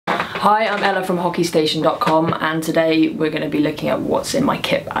Hi, I'm Ella from hockeystation.com and today we're going to be looking at what's in my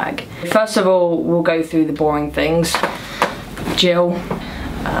kit bag. First of all, we'll go through the boring things. Jill,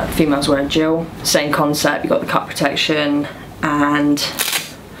 females wear Jill. Same concept, you've got the cut protection and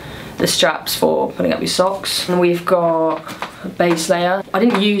the straps for putting up your socks. And we've got a base layer. I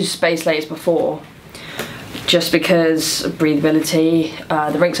didn't use base layers before just because of breathability.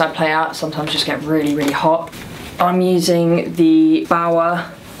 The rinks I play at sometimes just get really hot. I'm using the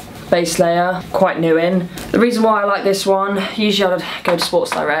Bauer base layer, quite new in. The reason why I like this one, usually I'd go to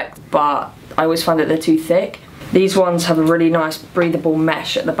Sports Direct, but I always find that they're too thick. These ones have a really nice breathable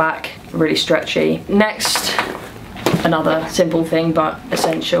mesh at the back, really stretchy. Next, another simple thing but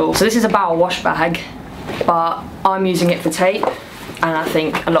essential. So this is a Bauer wash bag, but I'm using it for tape, and I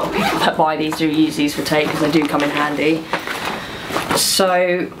think a lot of people that buy these do use these for tape because they do come in handy.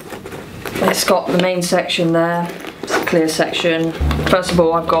 So it's got the main section there, it's a clear section. First of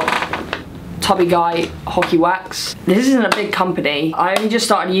all, I've got Tubby Guy Hockey Wax. This isn't a big company. I only just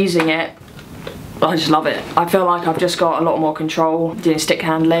started using it. I just love it. I feel like I've just got a lot more control doing stick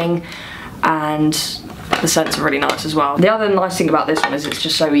handling, and the scents are really nice as well. The other nice thing about this one is it's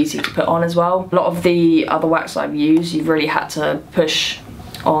just so easy to put on as well. A lot of the other wax I've used, you've really had to push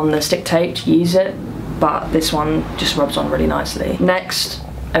on the stick tape to use it, but this one just rubs on really nicely. Next,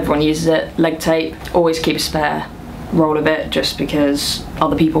 everyone uses it, leg tape. Always keep a spare roll of it just because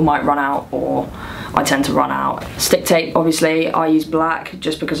other people might run out, or I tend to run out. Stick tape, obviously, I use black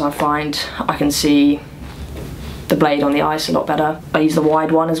just because I find I can see the blade on the ice a lot better. I use the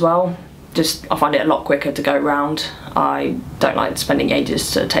wide one as well. I find it a lot quicker to go round. I don't like spending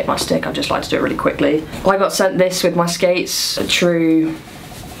ages to tape my stick, I just like to do it really quickly. I got sent this with my skates, a true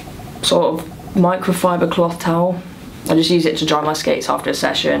sort of microfiber cloth towel. I just use it to dry my skates after a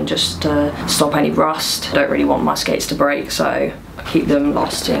session, just to stop any rust. I don't really want my skates to break, so I keep them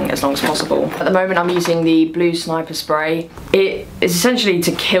lasting as long as possible. At the moment I'm using the blue sniper spray. It is essentially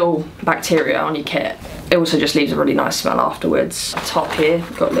to kill bacteria on your kit. It also just leaves a really nice smell afterwards. Top here,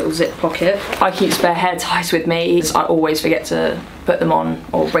 got a little zip pocket. I keep spare hair ties with me. I always forget to put them on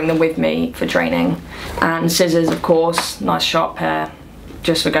or bring them with me for training. And scissors, of course, nice sharp pair,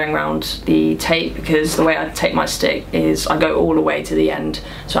 just for going around the tape, because the way I tape my stick is I go all the way to the end,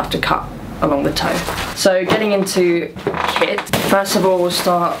 so I have to cut along the toe. So getting into kit, first of all we'll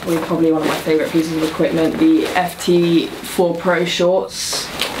start with probably one of my favourite pieces of equipment, the FT4 Pro shorts.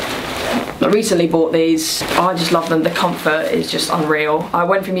 I recently bought these. I just love them. The comfort is just unreal. I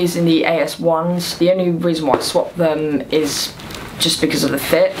went from using the AS1s. The only reason why I swapped them is just because of the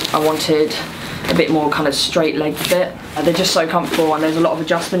fit. I wanted a bit more kind of straight leg fit. They're just so comfortable and there's a lot of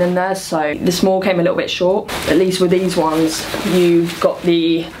adjustment in there, so the small came a little bit short. At least with these ones you've got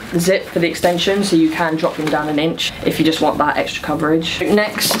the zip for the extension, so you can drop them down an inch if you just want that extra coverage.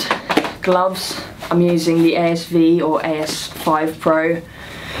 Next, gloves. I'm using the AS-V or AS-V Pro.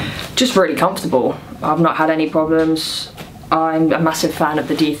 Just really comfortable. I've not had any problems. I'm a massive fan of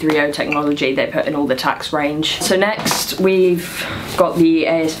the D3O technology they put in all the tax range. So next we've got the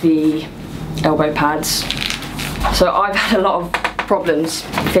AS-V elbow pads. So I've had a lot of problems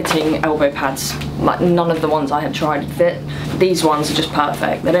fitting elbow pads. Like, none of the ones I had tried fit. These ones are just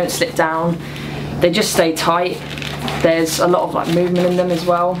perfect. They don't slip down, they just stay tight. There's a lot of like movement in them as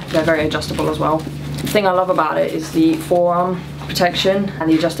well. They're very adjustable as well. The thing I love about it is the forearm protection,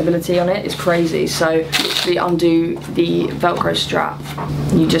 and the adjustability on it is crazy. So literally undo the Velcro strap,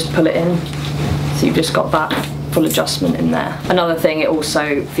 you just pull it in, so you've just got that full adjustment in there. Another thing, it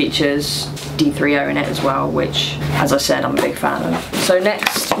also features D3O in it as well, which, as I said, I'm a big fan of. So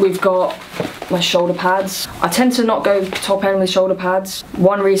next we've got my shoulder pads. I tend to not go top end with shoulder pads.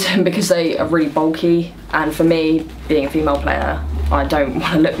 One reason, because they are really bulky, and for me, being a female player, I don't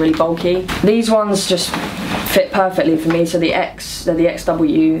want to look really bulky. These ones just fit perfectly for me. So they're the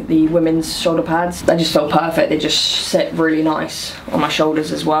XW, the women's shoulder pads. They just feel perfect. They just sit really nice on my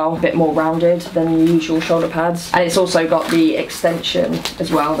shoulders as well. A bit more rounded than the usual shoulder pads. And it's also got the extension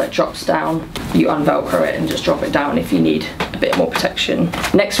as well that drops down. You unvelcro it and just drop it down if you need a bit more protection.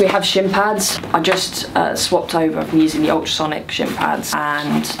 Next we have shin pads. I just swapped over from using the ultrasonic shin pads,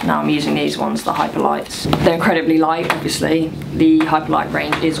 and now I'm using these ones, the Hyperlites. They're incredibly light, obviously. The Hyperlite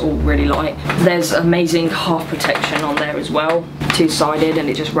range is all really light. There's amazing half protection on there as well, two-sided, and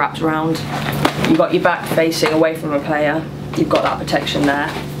it just wraps around. You've got your back facing away from a player, you've got that protection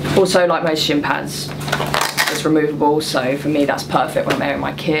there. Also, like most shin pads, it's removable, so for me that's perfect when I'm airing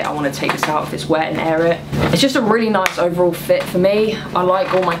my kit. I want to take this out if it's wet and air it. It's just a really nice overall fit for me. I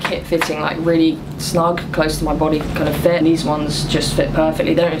like all my kit fitting like really snug, close to my body kind of fit. And these ones just fit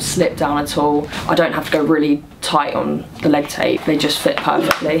perfectly. They don't slip down at all. I don't have to go really tight on the leg tape. They just fit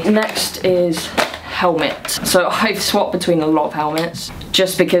perfectly. Next is helmet. So I've swapped between a lot of helmets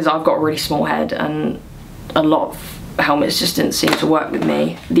just because I've got a really small head and a lot of helmets just didn't seem to work with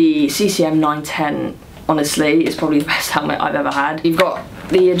me. The CCM 910 honestly is probably the best helmet I've ever had. You've got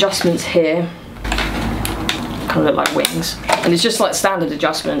the adjustments here, kind of look like wings, and it's just like standard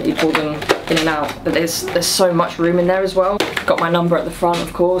adjustment. You pull them in and out, but there's so much room in there as well. Got my number at the front,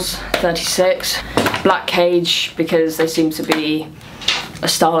 of course, 36. Black cage because they seem to be a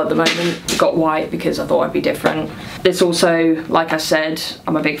style at the moment. Got white because I thought I'd be different. This also, like I said,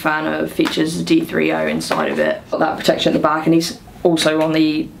 I'm a big fan of, features D3O inside of it. Got that protection at the back, and he's also on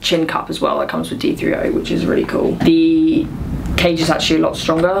the chin cup as well that comes with D3O, which is really cool. The cage is actually a lot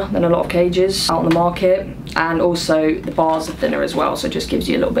stronger than a lot of cages out on the market, and also the bars are thinner as well, so it just gives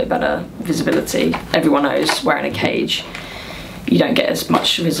you a little bit better visibility. Everyone knows wearing a cage you don't get as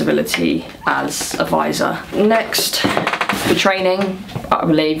much visibility as a visor. Next, for training, I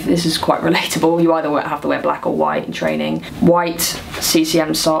believe this is quite relatable. You either have to wear black or white in training. White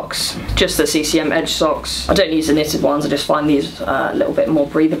CCM socks, just the CCM Edge socks. I don't use the knitted ones, I just find these a little bit more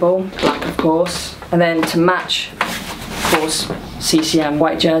breathable. Black, of course. And then to match, of course, CCM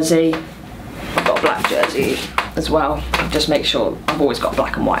white jersey. I've got a black jersey as well. Just make sure I've always got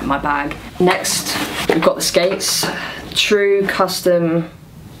black and white in my bag. Next, we've got the skates. True custom,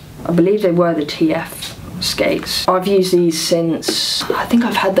 I believe they were the TF skates. I've used these since, I think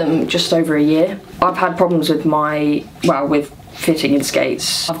I've had them just over a year. I've had problems with with fitting in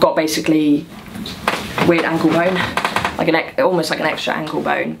skates. I've got basically weird ankle bone, like almost like an extra ankle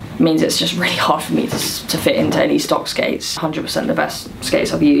bone. It means it's just really hard for me to fit into any stock skates. 100% the best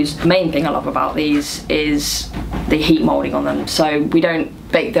skates I've used. The main thing I love about these is the heat molding on them. So we don't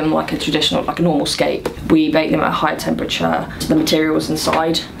bake them like a normal skate. We bake them at a high temperature. The materials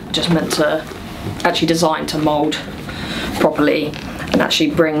inside are just meant to, actually designed to mold properly and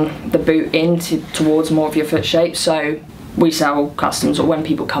actually bring the boot in towards more of your foot shape. So we sell customs, or when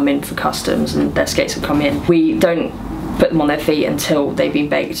people come in for customs and their skates have come in, we don't put them on their feet until they've been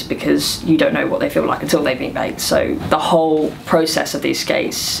baked, because you don't know what they feel like until they've been baked. So the whole process of these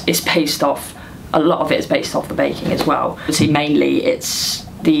skates is based off, a lot of it is based off the baking as well. See, mainly it's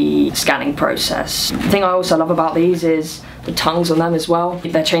the scanning process. The thing I also love about these is the tongues on them as well.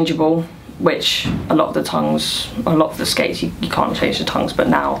 They're changeable, which a lot of the skates you can't change the tongues, but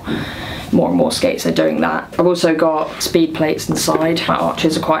now more and more skates are doing that. I've also got speed plates inside. My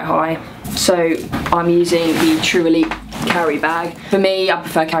arches are quite high. So I'm using the True Elite carry bag. For me, I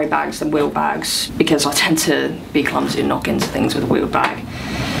prefer carry bags than wheel bags because I tend to be clumsy and knock into things with a wheel bag.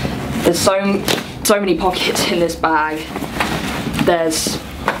 There's so many pockets in this bag. There's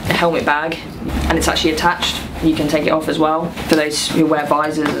a helmet bag, and it's actually attached. You can take it off as well. For those who wear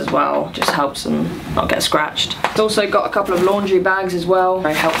visors as well, just helps them not get scratched. It's also got a couple of laundry bags as well,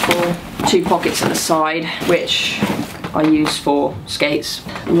 very helpful. 2 pockets at the side, which I use for skates.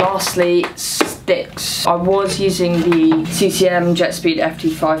 Lastly, sticks. I was using the CCM Jetspeed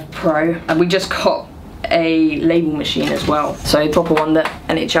FT5 Pro, and we just got a label machine as well, so a proper one that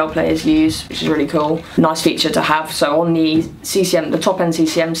NHL players use, which is really cool. Nice feature to have. So on the top end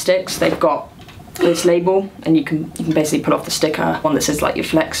CCM sticks, they've got this label, and you can basically pull off the sticker, one that says like your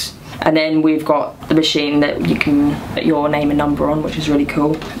flex. And then we've got the machine that you can put your name and number on, which is really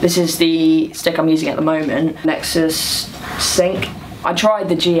cool. This is the stick I'm using at the moment, Nexus Sync. I tried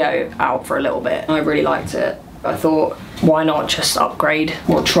the Geo out for a little bit, and I really liked it. I thought, why not just upgrade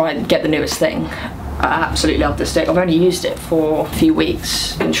or try and get the newest thing? I absolutely love this stick. I've only used it for a few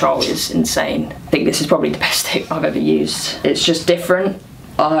weeks. Control is insane. I think this is probably the best stick I've ever used. It's just different.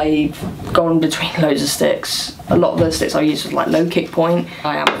 I've gone between loads of sticks. A lot of the sticks I use with like low kick point.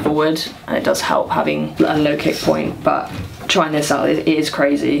 I am forward, and it does help having a low kick point, but trying this out, it is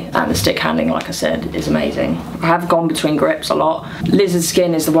crazy, and the stick handling, like I said, is amazing. I have gone between grips a lot. Lizard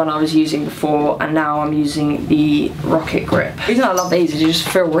Skin is the one I was using before, and now I'm using the Rocket Grip. The reason I love these is you just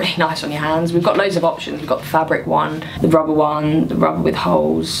feel really nice on your hands. We've got loads of options. We've got the fabric one, the rubber with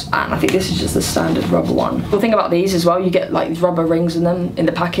holes, and I think this is just the standard rubber one. The thing about these as well, you get like these rubber rings in them in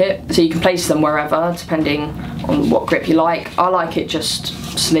the packet, so you can place them wherever depending on what grip you like. I like it just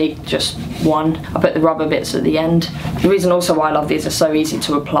sleek, just one. I put the rubber bits at the end. The reason also why I love these, are so easy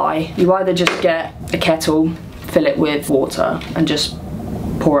to apply. You either just get a kettle, fill it with water, and just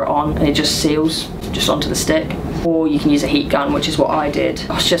pour it on, and it just seals just onto the stick. Or you can use a heat gun, which is what I did.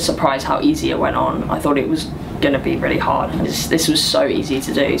 I was just surprised how easy it went on. I thought it was gonna be really hard. This was so easy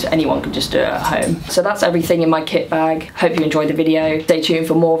to do, so anyone could just do it at home. So that's everything in my kit bag. Hope you enjoyed the video. Stay tuned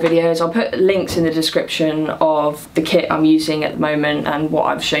for more videos. I'll put links in the description of the kit I'm using at the moment and what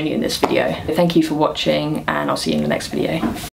I've shown you in this video. Thank you for watching, and I'll see you in the next video.